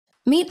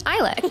Meet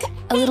Eilik,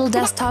 a little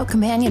desktop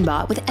companion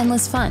bot with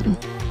endless fun.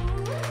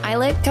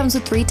 Eilik comes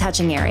with 3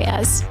 touching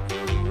areas.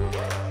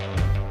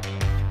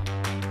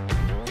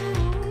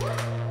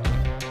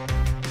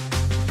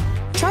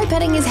 Try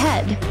petting his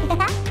head,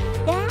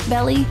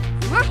 belly,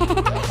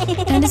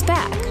 and his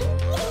back.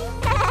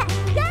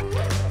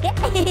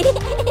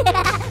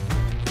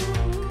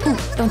 Ooh,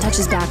 don't touch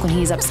his back when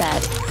he's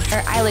upset,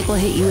 or Eilik will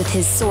hit you with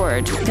his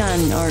sword,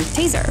 gun, or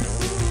taser.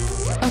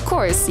 Of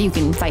course, you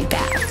can fight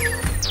back.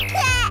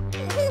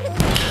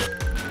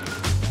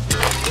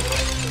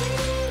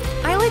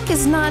 Eilik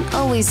is not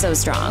always so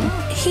strong.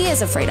 He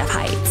is afraid of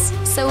heights,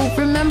 so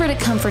remember to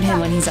comfort him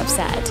when he's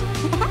upset.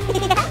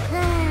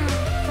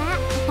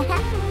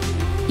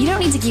 You don't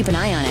need to keep an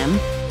eye on him.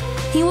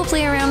 He will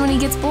play around when he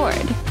gets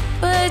bored,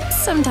 but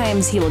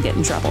sometimes he will get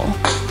in trouble.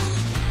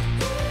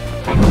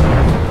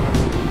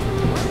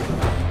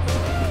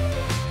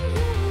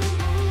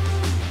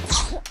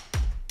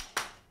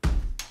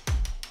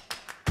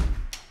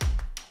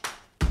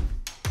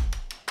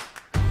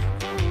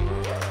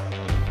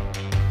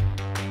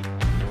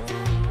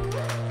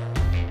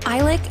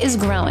 Eilik is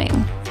growing.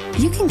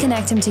 You can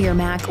connect him to your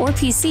Mac or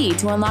PC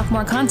to unlock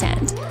more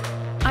content.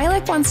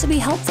 Eilik wants to be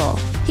helpful.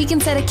 He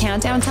can set a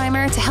countdown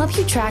timer to help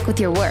you track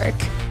with your work.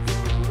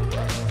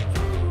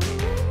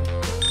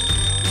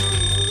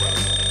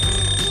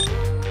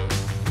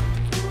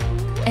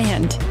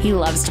 And he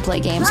loves to play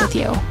games with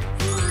you.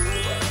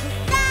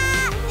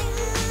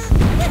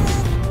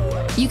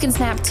 You can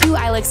snap 2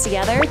 Eiliks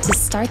together to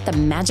start the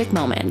magic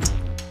moment.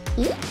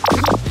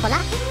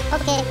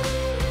 Okay.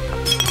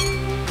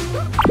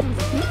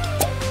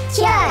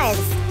 Cheers!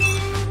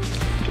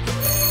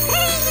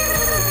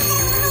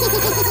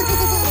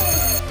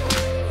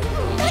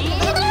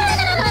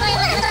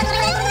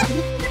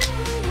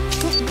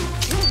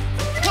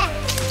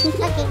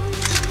 Okay.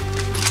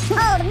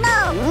 Oh no!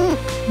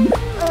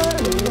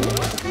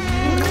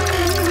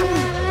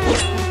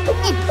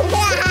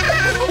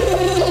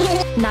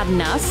 Not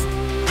enough?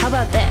 How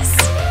about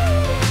this?